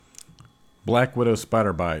Black widow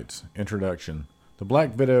spider bites. Introduction. The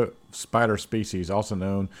black widow spider species, also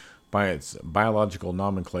known by its biological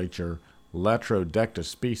nomenclature Latrodectus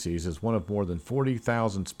species, is one of more than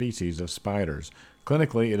 40,000 species of spiders.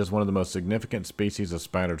 Clinically, it is one of the most significant species of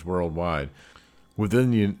spiders worldwide. Within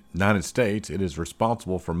the United States, it is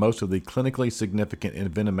responsible for most of the clinically significant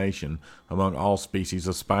envenomation among all species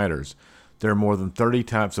of spiders. There are more than 30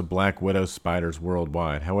 types of black widow spiders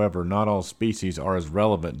worldwide. However, not all species are as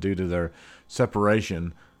relevant due to their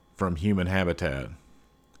separation from human habitat.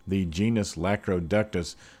 The genus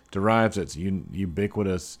Lacrodectus derives its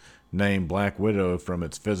ubiquitous name black widow from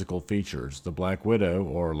its physical features. The black widow,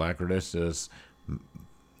 or Lacrodectus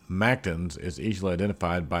mactans, is easily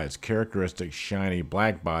identified by its characteristic shiny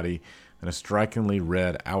black body and a strikingly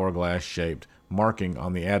red hourglass-shaped marking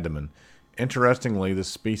on the abdomen. Interestingly, this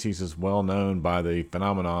species is well known by the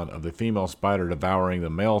phenomenon of the female spider devouring the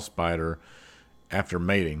male spider after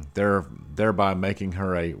mating, thereby making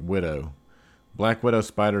her a widow. Black widow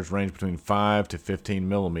spiders range between 5 to 15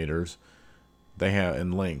 millimeters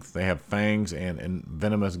in length. They have fangs and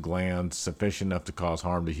venomous glands sufficient enough to cause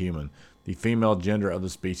harm to human. The female gender of the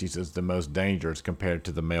species is the most dangerous compared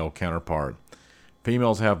to the male counterpart.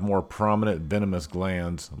 Females have more prominent venomous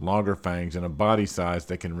glands, longer fangs, and a body size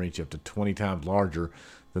that can reach up to 20 times larger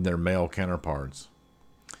than their male counterparts.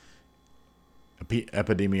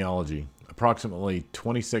 Epidemiology. Approximately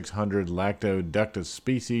 2,600 Lacrodectus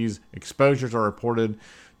species exposures are reported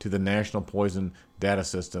to the National Poison Data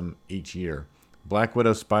System each year. Black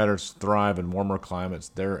widow spiders thrive in warmer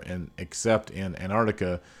climates except in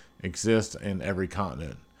Antarctica, exist in every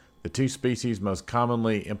continent. The two species most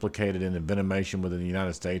commonly implicated in envenomation within the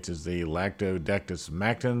United States is the Lacrodectus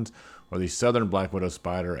mactans, or the southern black widow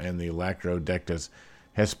spider, and the Lacrodectus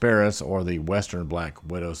hesperus, or the western black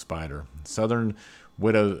widow spider. Southern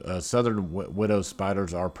widow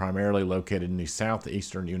spiders are primarily located in the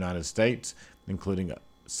southeastern United States, including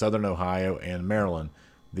southern Ohio and Maryland.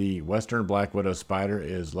 The western black widow spider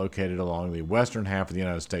is located along the western half of the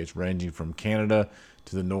United States, ranging from Canada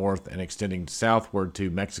to the north and extending southward to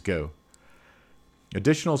Mexico.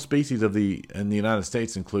 Additional species in the United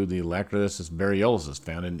States include the Lacrodectus variosus,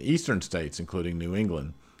 found in eastern states, including New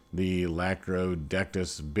England, the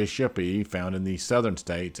Lacrodectus bishopi, found in the southern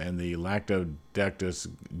states, and the Lacrodectus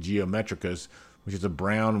geometricus, which is a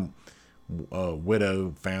brown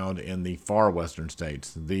widow found in the far western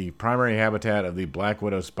states. The primary habitat of the black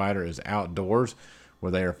widow spider is outdoors,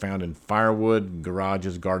 where they are found in firewood,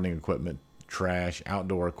 garages, gardening equipment, trash,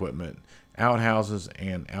 outdoor equipment, outhouses,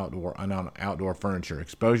 and outdoor furniture.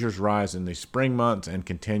 Exposures rise in the spring months and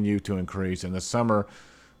continue to increase in the summer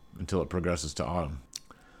until it progresses to autumn.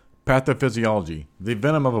 Pathophysiology. The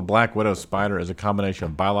venom of a black widow spider is a combination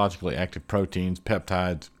of biologically active proteins,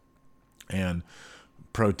 peptides, and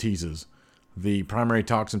proteases. The primary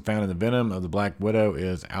toxin found in the venom of the black widow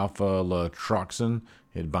is alpha-latroxin.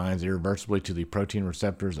 It binds irreversibly to the protein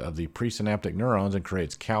receptors of the presynaptic neurons and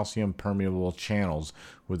creates calcium-permeable channels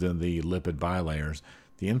within the lipid bilayers.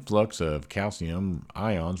 The influx of calcium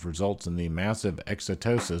ions results in the massive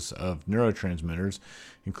excitosis of neurotransmitters,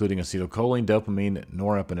 including acetylcholine, dopamine,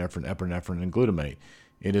 norepinephrine, epinephrine, and glutamate.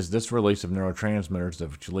 It is this release of neurotransmitters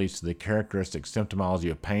that leads to the characteristic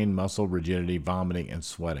symptomology of pain, muscle rigidity, vomiting, and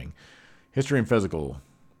sweating. History and physical.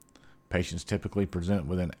 Patients typically present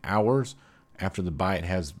within hours after the bite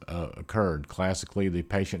has occurred. Classically, the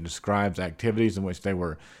patient describes activities in which they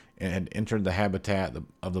had entered the habitat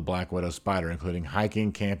of the black widow spider, including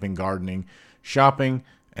hiking, camping, gardening, shopping,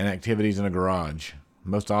 and activities in a garage.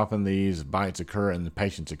 Most often, these bites occur in the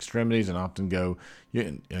patient's extremities and often go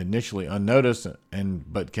initially unnoticed,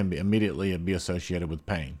 but can immediately be associated with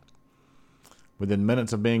pain. Within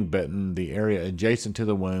minutes of being bitten, the area adjacent to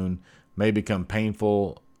the wound may become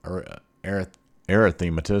painful or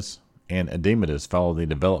erythematous and edematous, follow the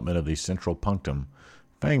development of the central punctum.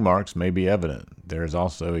 Fang marks may be evident. There is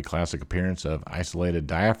also a classic appearance of isolated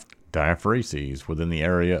diaphoreses within the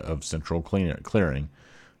area of central clearing.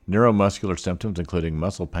 Neuromuscular symptoms, including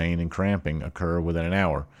muscle pain and cramping, occur within an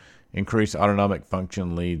hour. Increased autonomic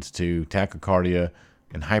function leads to tachycardia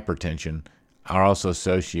and hypertension, are also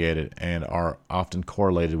associated and are often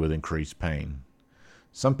correlated with increased pain.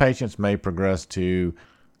 Some patients may progress to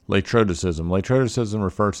latrodecisim. Latrodecisim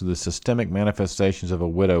refers to the systemic manifestations of a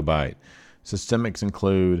widow bite. Systemics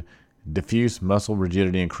include diffuse muscle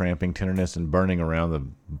rigidity and cramping, tenderness and burning around the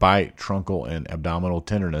bite, truncal and abdominal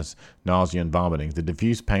tenderness, nausea and vomiting. The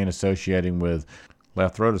diffuse pain associating with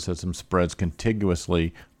latrodecisim spreads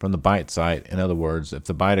contiguously from the bite site. In other words, if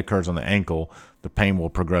the bite occurs on the ankle, the pain will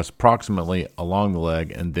progress proximally along the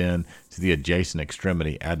leg and then to the adjacent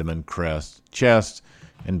extremity, abdomen, crest, chest,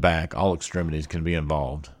 and back, all extremities, can be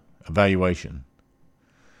involved. Evaluation.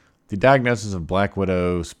 The diagnosis of black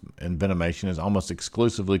widow envenomation is almost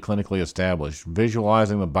exclusively clinically established.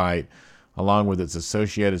 Visualizing the bite, along with its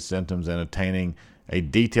associated symptoms, and obtaining a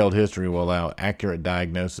detailed history will allow accurate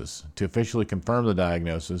diagnosis. To officially confirm the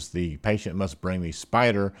diagnosis, the patient must bring the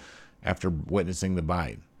spider after witnessing the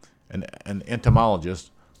bite. An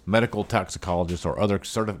entomologist, medical toxicologist, or other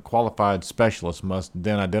qualified specialist must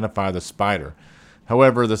then identify the spider.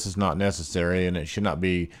 However, this is not necessary, and it should not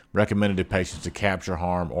be recommended to patients to capture,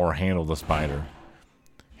 harm, or handle the spider.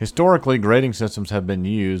 Historically, grading systems have been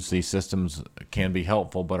used. These systems can be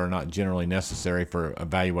helpful but are not generally necessary for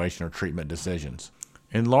evaluation or treatment decisions.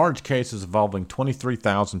 In large cases involving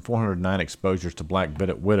 23,409 exposures to black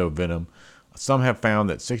widow venom, some have found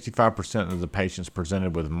that 65% of the patients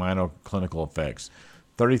presented with minor clinical effects,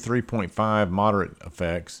 33.5 moderate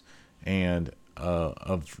effects, and out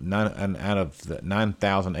of the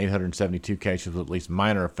 9,872 cases with at least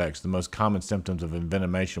minor effects, the most common symptoms of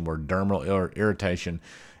envenomation were dermal irritation,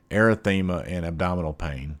 erythema, and abdominal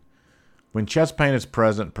pain. When chest pain is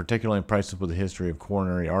present, particularly in patients with a history of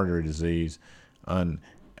coronary artery disease, an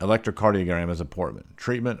electrocardiogram is important.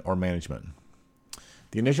 Treatment or management.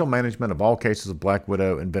 The initial management of all cases of black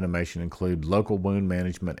widow envenomation include local wound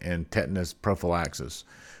management and tetanus prophylaxis.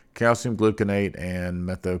 Calcium gluconate and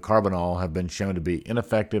methocarbamol have been shown to be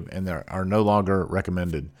ineffective and are no longer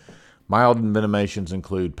recommended. Mild envenomations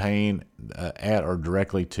include pain at or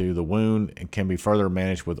directly to the wound and can be further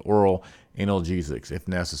managed with oral analgesics if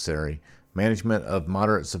necessary. Management of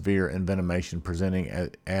moderate severe envenomation presenting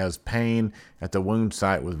as pain at the wound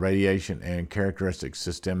site with radiation and characteristic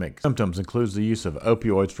systemic symptoms includes the use of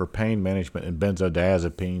opioids for pain management and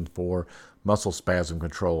benzodiazepines for muscle spasm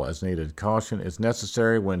control as needed. Caution is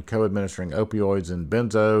necessary when co-administering opioids and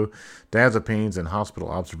benzodiazepines, and hospital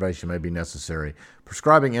observation may be necessary.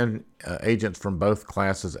 Prescribing agents from both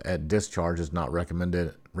classes at discharge is not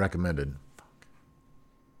recommended.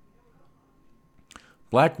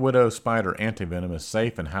 Black widow spider antivenom is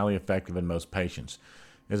safe and highly effective in most patients.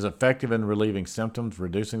 It is effective in relieving symptoms,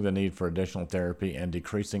 reducing the need for additional therapy, and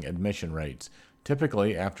decreasing admission rates.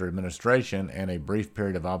 Typically, after administration and a brief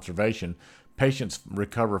period of observation, patients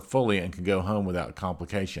recover fully and can go home without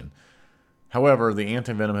complication. However, the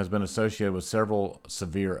antivenom has been associated with several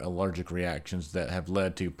severe allergic reactions that have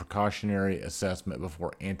led to precautionary assessment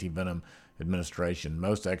before antivenom administration.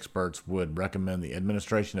 Most experts would recommend the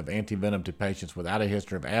administration of antivenom to patients without a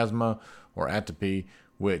history of asthma or atopy,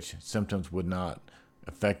 which symptoms would not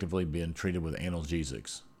effectively be treated with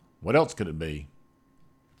analgesics. What else could it be?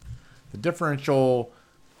 The differential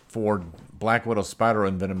for black widow spider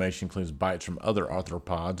envenomation includes bites from other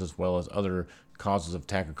arthropods as well as other causes of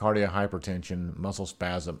tachycardia, hypertension, muscle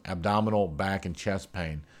spasm, abdominal, back, and chest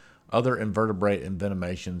pain. Other invertebrate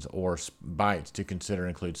envenomations or bites to consider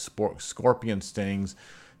include scorpion stings,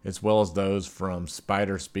 as well as those from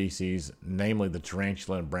spider species, namely the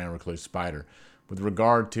tarantula and brown recluse spider. With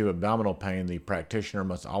regard to abdominal pain, the practitioner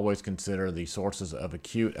must always consider the sources of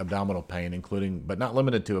acute abdominal pain, including but not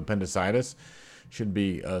limited to appendicitis, should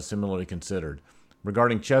be similarly considered.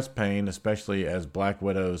 Regarding chest pain, especially as black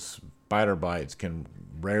widow spider bites can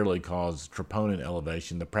rarely cause troponin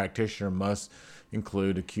elevation, the practitioner must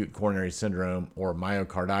include acute coronary syndrome or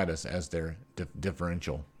myocarditis as their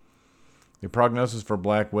differential. The prognosis for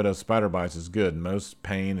black widow spider bites is good. Most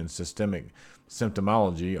pain and systemic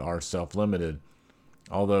symptomology are self-limited.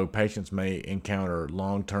 Although patients may encounter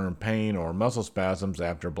long-term pain or muscle spasms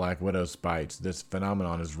after black widow bites, this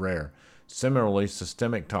phenomenon is rare. Similarly,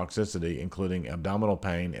 systemic toxicity, including abdominal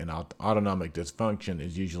pain and autonomic dysfunction,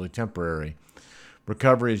 is usually temporary.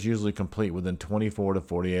 Recovery is usually complete within 24 to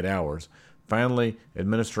 48 hours. Finally,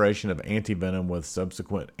 administration of antivenom with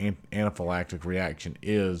subsequent anaphylactic reaction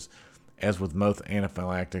is, as with most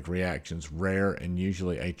anaphylactic reactions, rare and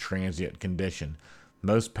usually a transient condition.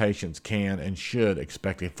 Most patients can and should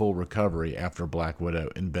expect a full recovery after black widow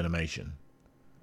envenomation.